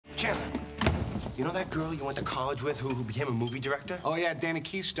You know that girl you went to college with who became a movie director? Oh, yeah, Dana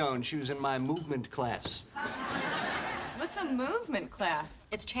Keystone. She was in my movement class. What's a movement class?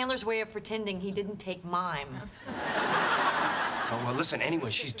 It's Chandler's way of pretending he didn't take mime. Oh, well, listen,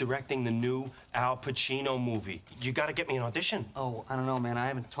 anyway, she's directing the new Al Pacino movie. You gotta get me an audition. Oh, I don't know, man. I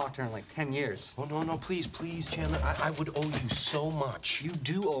haven't talked to her in like 10 years. Oh, no, please, Chandler. I would owe you so much. You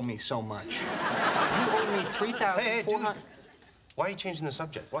do owe me so much. You owe me $3,400. Hey, dude. Why are you changing the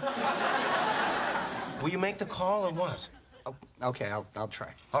subject? What? Will you make the call or what? Oh, okay, I'll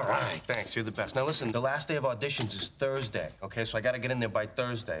try. All right, thanks. You're the best. Now, listen, the last day of auditions is Thursday, okay? So I gotta get in there by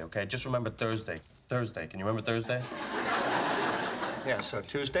Thursday, okay? Just remember Thursday. Thursday. Can you remember Thursday? Yeah, so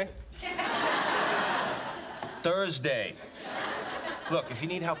Tuesday? Thursday. Look, if you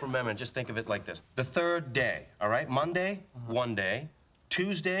need help remembering, just think of it like this. The third day, all right? Monday, 1 day.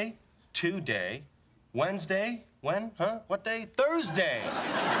 Tuesday, 2 day. Wednesday, when? Huh? What day? Thursday.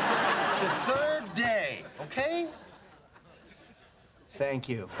 The third day, okay? Thank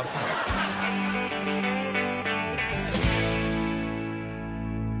you. Okay.